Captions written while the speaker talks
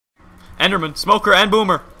Enderman, Smoker, and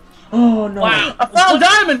Boomer. Oh no! Wow. I found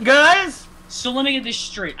diamond, guys. So let me get this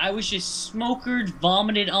straight. I was just smokered,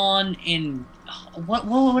 vomited on, and what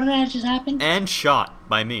did just happen? And shot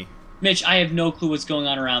by me. Mitch, I have no clue what's going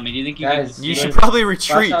on around me. Do you think you Guys, can? You should probably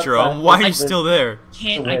retreat, Watch Jerome. outside. Why are you Like this. still there?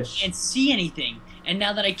 I can't see anything, and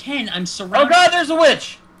now that I can, I'm surrounded. Oh God, there's a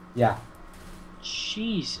witch. Yeah.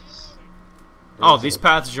 Jesus. Oh, these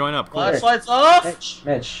paths join up. Cool. Flashlights off.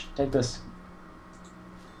 Mitch, take this.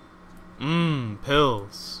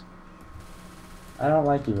 Pills. I don't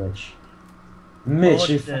like you, Mitch. Mitch, Look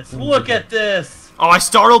you at this. fucking Look idiot. at this. Oh, I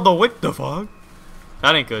startled the witch. The fuck?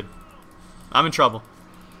 That ain't good. I'm in trouble.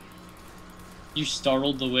 You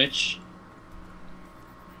startled the witch.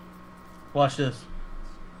 Watch this.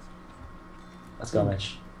 Let's go,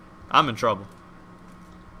 Mitch. I'm in trouble.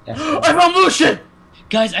 Yeah. I found blue shit.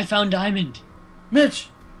 Guys, I found diamond. Mitch.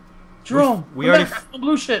 Jerome. We come already back, I found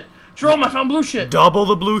blue shit. Jerome, I found blue shit. Double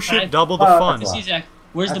the blue shit, double the Oh, fun. that's See, Zach,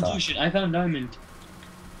 where's That's the all. blue shit? I found diamond.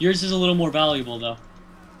 Yours is a little more valuable, though.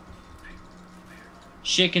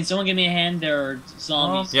 Shit, can someone give me a hand? There are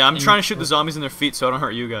zombies. Yeah, I'm trying to shoot the zombies in their feet so I don't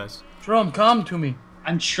hurt you guys. Jerome, come to me.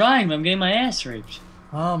 I'm trying, but I'm getting my ass raped.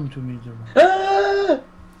 Come to me, Jerome. Ah!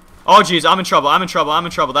 Oh, jeez, I'm in trouble. I'm in trouble. I'm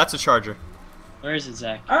in trouble. That's a charger. Where is it,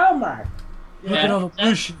 Zach? Oh my! Look at all the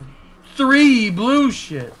blue shit. 3 blue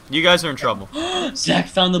shit. You guys are in trouble. Zach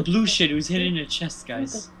found the blue shit. It was hidden in a chest,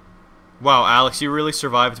 guys. Wow, Alex, you really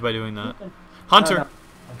survived by doing that. Hunter. No, no.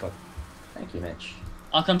 Okay. Thank you, Mitch.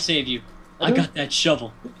 I'll come save you. I got that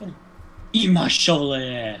shovel. Eat my shovel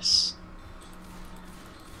ass.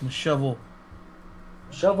 The shovel.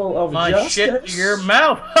 Shovel of My justice. shit to your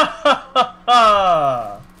mouth.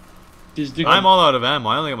 Oh, I'm all out of ammo.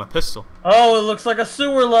 I only got my pistol. it looks like a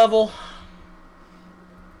sewer level.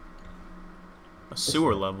 A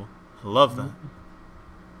sewer level. I love that.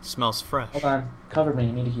 Smells fresh. Hold on. Cover me.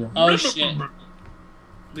 I need to heal. Oh shit.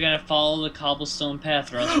 We gotta follow the cobblestone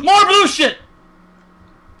path, right? More blue shit.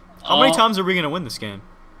 How many times are we gonna win this game?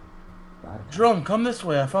 Jerome, come this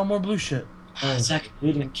way. I found more blue shit. Zach, I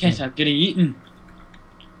Eating. can't. I'm getting eaten.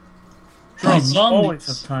 Jerome, you zombies. always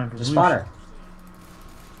have time for The blue spawner. shit.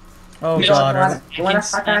 Oh Mitch, God. You wanna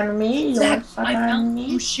suck on me? You wanna Zach, suck I on found me?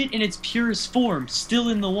 blue shit in its purest form, still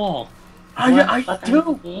in the wall. You wanna I suck do.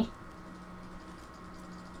 on me?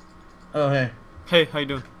 Oh hey. Hey, how you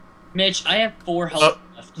doing? Mitch, I have 4 health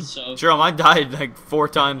left, so Jerome, I died like 4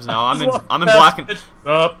 times now. I'm in black and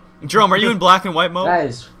Up. Jerome, are you in black and white mode?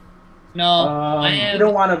 Guys, no. I you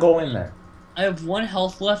don't want to go in there. have 1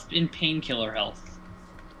 health left in painkiller health,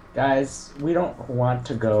 Guys, we don't want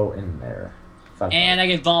to go in there. Fuck and I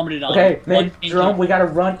get vomited on. Okay, One Nick, painkiller- Jerome, we gotta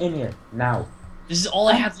run in here now. This is all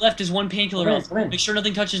I have left is 1 painkiller Come in, health. come in. Make sure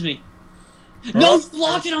nothing touches me. No, you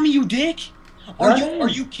blocked it on me, you dick! Run in. Are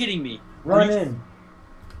you kidding me? Run you, in.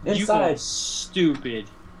 You are Inside. stupid.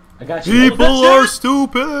 I got you. People are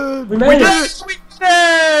stupid. We made it. We did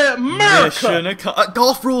it! America! Mission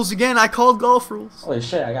golf rules again. I called golf rules. Holy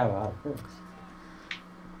shit, I got a lot of things.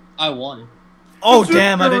 I won. Oh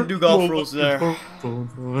damn! I didn't do golf rules there. Oh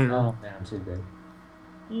man, I'm too good.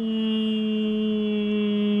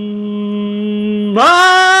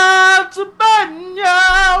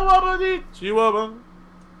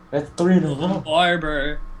 That's 3 in a row.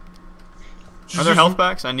 Barber. Are there health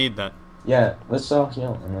packs? I need that. Yeah, let's all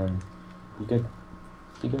heal and then be good.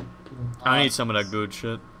 Be good. Be good. I need some of that good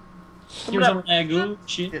shit. Here's some of that good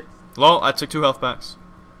shit. Lol, I took 2 health packs.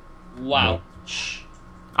 Wow. Shh.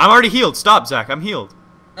 I'm already healed. Stop, Zach. I'm healed.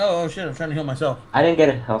 Oh shit, I'm trying to heal myself. I didn't get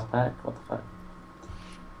a health pack. What the fuck?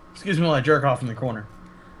 Excuse me while I jerk off in the corner.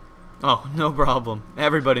 Oh, no problem.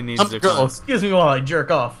 Everybody needs their time. Excuse me while I jerk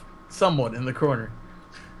off somewhat in the corner.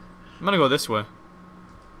 I'm gonna go this way.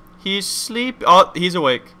 He's sleep. Oh, he's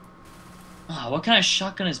awake. Ah, what kind of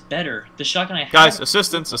shotgun is better? The shotgun I have. Guys,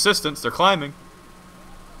 assistance, assistance. They're climbing.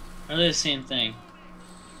 Are they the same thing?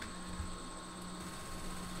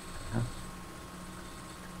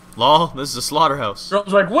 Lol, this is a slaughterhouse. I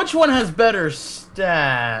was like, which one has better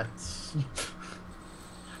stats?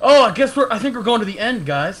 Oh, I think we're going to the end,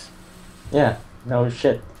 guys. Yeah. No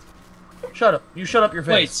shit. Shut up. You shut up your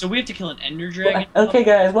face. Wait, so we have to kill an ender dragon? Okay,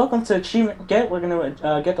 guys, welcome to Achievement Get. We're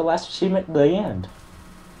gonna get the last achievement, the end.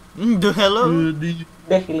 Hello.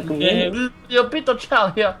 Yo, Pito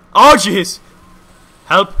Chow here. Oh, jeez.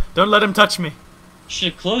 Help. Don't let him touch me.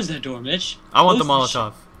 Should have closed that door, Mitch. I want the Close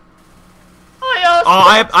Molotov. Hi,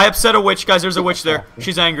 Oh, I upset a witch, guys. There's a witch there.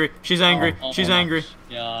 She's angry. She's angry. Oh, She's my angry.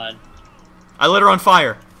 God. I lit her on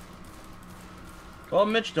fire. Well,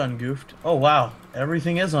 Mitch done goofed. Oh, wow.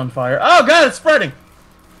 Everything is on fire. Oh, God, it's spreading.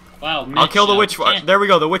 Wow, Mitch. I'll kill the witch. we can't- There we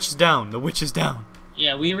go. The witch is down. The witch is down.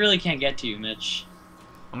 Yeah, we really can't get to you, Mitch.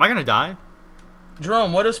 Am I gonna die?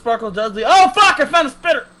 Jerome, what is Sparkle Dudley? Oh fuck! I found a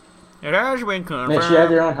spitter. It has been confirmed. Mitch, you have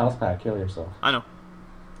your own health pack. Kill yourself. I know.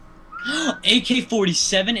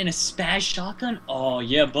 AK-47 and a spaz shotgun? Oh,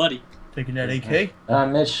 yeah, buddy. Taking that AK.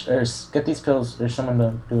 Mitch, get these pills. There's someone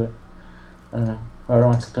to do it. I don't know. Whoever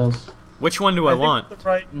wants the pills. Which one do I think want? the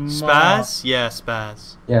right Spaz? Yeah,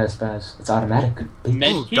 Spaz. Yeah, it's Spaz. It's automatic.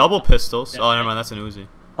 Ooh, double pistols. Oh, never mind. That's an Uzi.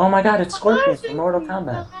 Oh my god, it's Scorpion from Mortal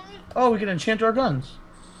Kombat. Oh, we can enchant our guns.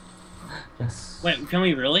 Yes. Wait, can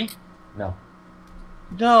we really? No.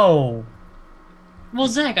 No. Well,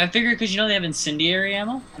 Zach, I figured because you know they have incendiary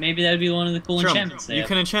ammo, maybe that would be one of the cool Jerome, enchantments they you have.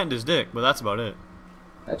 can enchant his dick, but that's about it.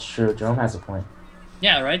 That's true. Jerome has a point.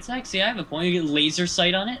 Yeah, right, Zach? See, I have a point. You get laser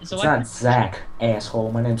sight on it. So It's I not Zach,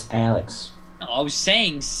 asshole. My name's Alex. No, I was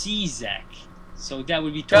saying C, Zach. So that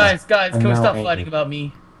would be Guys, can we I'm stop now fighting angry. about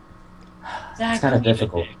me? Zach, It's kind of leave it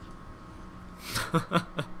difficult. there.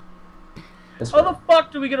 This How way. the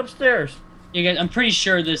fuck do we get upstairs? You guys, I'm pretty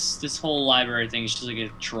sure this whole library thing is just like a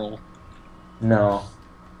troll. No.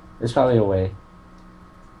 There's probably a way.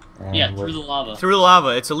 And Yeah, we're- through the lava. Through the lava.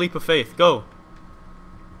 It's a leap of faith. Go.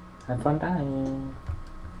 Have fun dying.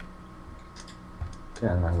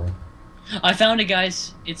 Get out of my way. I found it,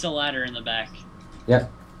 guys. It's a ladder in the back.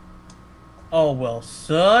 Yep. Oh well,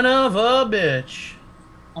 son of a bitch.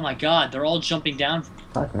 Oh my god, they're all jumping down.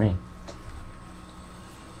 Fuck me.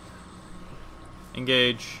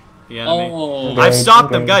 Engage the enemy. Oh, Okay. I've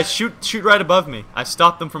stopped them, Engage. guys. Shoot right above me. I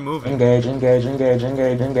stopped them from moving. Engage, engage, engage,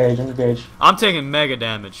 engage, engage, engage. I'm taking mega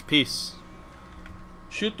damage. Peace.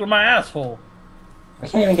 Shoot through my asshole. I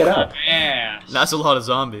can't even get up. yeah. That's a lot of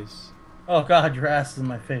zombies. Oh god, your ass is in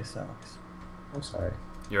my face, Alex. I'm sorry.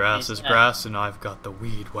 Your ass is Yeah. grass, and I've got the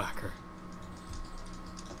weed whacker.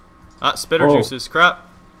 Ah, spitter Whoa. juices. Crap.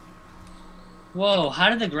 Whoa, how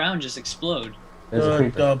did the ground just explode? There's a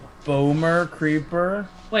creeper. The boomer creeper.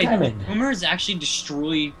 Wait, Diamond. boomers actually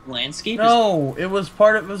destroy landscape? No, it was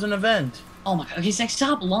an event. Oh my god, okay, Zach,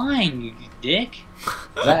 stop lying, you dick.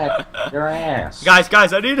 Zach, your ass.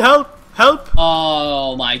 Guys, I need help. Help.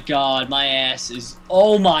 Oh my god, my ass is...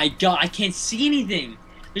 Oh my god, I can't see anything.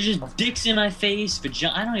 There's just dicks in my face,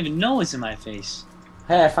 vagina... I don't even know what's in my face.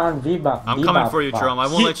 Hey, I found V-Bop. I'm coming for you, Drum. I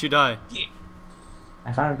won't let you die.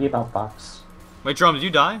 I found a V-Bop box. Wait, Drum, did you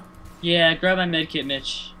die? Yeah, grab my medkit,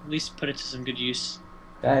 Mitch. At least put it to some good use.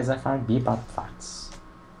 Guys, I found V-Bop box.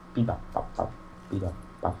 V-Bop, bop, bop, V-Bop,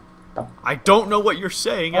 bop, bop. I don't know what you're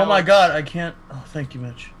saying. Oh my Alex. god, I can't. Oh, thank you,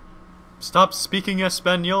 Mitch. Stop speaking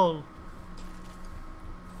Espanol.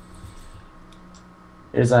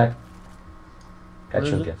 Here's Zach. Got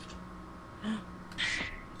What your is it? gift.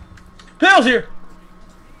 Pills here.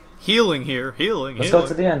 Healing here. Healing. Let's go Healing.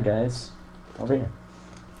 to the end, guys. Over here.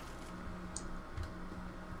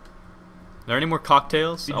 Are there any more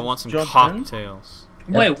cocktails? We I want some just jumped cocktails.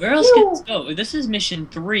 Yep. Wait, where else can this go? This is mission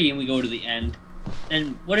 3 and we go to the end.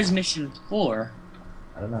 And what is mission 4?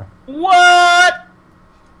 I don't know. What?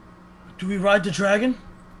 Do we ride the dragon?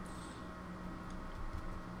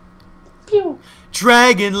 Pew.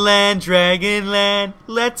 Dragonland, Dragonland,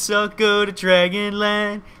 let's all go to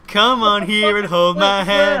Dragonland. Come on here and hold my What's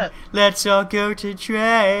hand. that? Let's all go to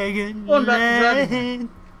Dragonland. Going back to Dragonland.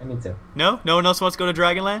 I need to. No? No one else wants to go to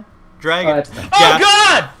Dragonland? Oh, Dragon. that's done. Oh Yeah.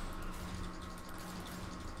 god!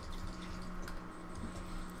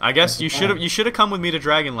 I guess you should have come with me to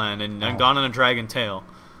Dragonland and gone on a dragon tail.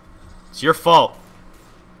 It's your fault.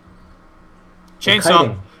 They're Chainsaw.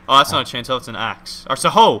 kiting. Oh, that's not a chainsaw. That's an axe. Or so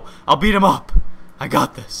ho! I'll beat him up. I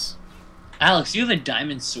got this. Alex, you have a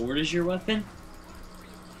diamond sword as your weapon?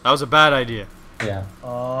 That was a bad idea. Yeah.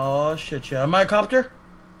 Oh shit, yeah. Am I a copter?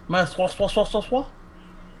 Am I a swah?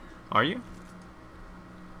 Are you?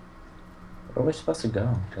 Where are we supposed to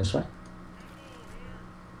go? This way?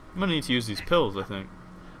 I'm gonna need to use these pills, I think.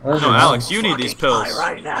 Where's No, your- Alex, you need these pills.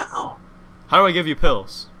 Right now. How do I give you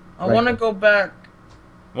pills? I want to go back.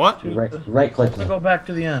 What? You right click I me. go back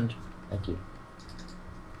to the end. Thank you.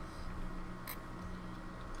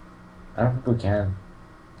 I don't think we can.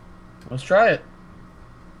 Let's try it.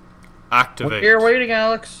 Activate. We're here waiting,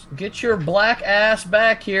 Alex. Get your black ass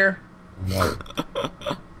back here. No.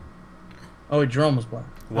 Oh, wait, Jerome was black.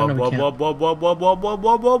 Whoa, no, we whoa, can't. whoa, whoa, whoa, whoa, whoa, whoa,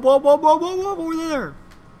 whoa, whoa, whoa, whoa, whoa, whoa, whoa, over there.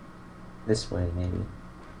 This way, maybe.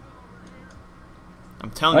 I'm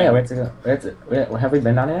telling Oh yeah, you. we have to go. Have we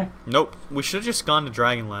been down here? Nope. We should have just gone to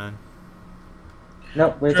Dragonland.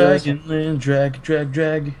 Nope. We have to go this way. Dragonland,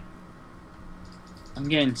 drag. I'm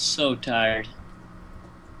getting so tired.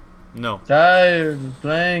 No. Tired of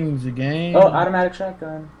playing the game. Oh, automatic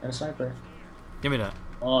shotgun and a sniper. Give me that.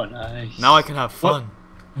 Oh, nice. Now I can have fun.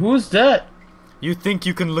 Who's that? You think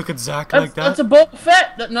you can look at Zach like that? That's a Boba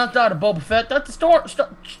Fett. Not a Boba Fett. That's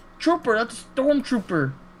a Trooper. That's a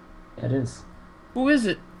Stormtrooper. It is. Who is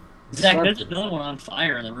it? Zach, there's another one on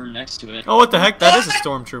fire in the room next to it. Oh, what the heck? That is a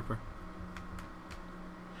stormtrooper.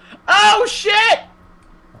 Oh shit!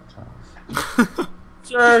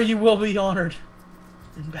 Sir, you will be honored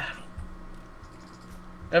in battle.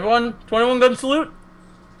 Everyone, 21 gun salute?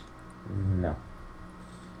 No.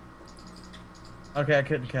 Okay, I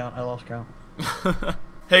couldn't count. I lost count.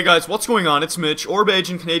 Hey guys, what's going on? It's Mitch, Orb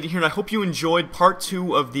Agent Canadian here, and I hope you enjoyed part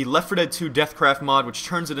 2 of the Left 4 Dead 2 DeathCraft mod, which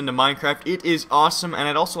turns it into Minecraft. It is awesome, and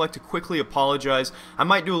I'd also like to quickly apologize. I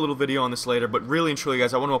might do a little video on this later, but really and truly,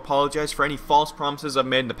 guys, I want to apologize for any false promises I've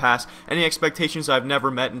made in the past, any expectations I've never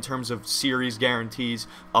met in terms of series guarantees,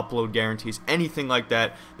 upload guarantees, anything like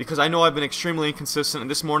that, because I know I've been extremely inconsistent, and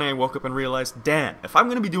this morning I woke up and realized, damn, if I'm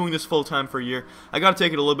going to be doing this full-time for a year, I gotta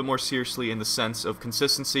take it a little bit more seriously in the sense of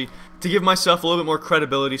consistency, to give myself a little bit more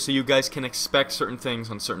credibility so you guys can expect certain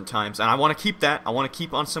things on certain times. And I want to keep that. I want to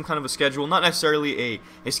keep on some kind of a schedule, not necessarily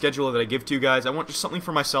a schedule that I give to you guys. I want just something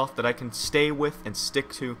for myself that I can stay with and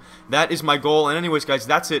stick to. That is my goal. And anyways, guys,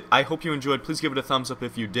 that's it. I hope you enjoyed. Please give it a thumbs up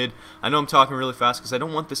if you did. I know I'm talking really fast because I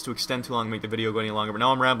don't want this to extend too long and make the video go any longer, but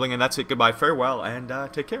now I'm rambling, and that's it. Goodbye, farewell, and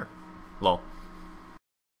take care. Lol.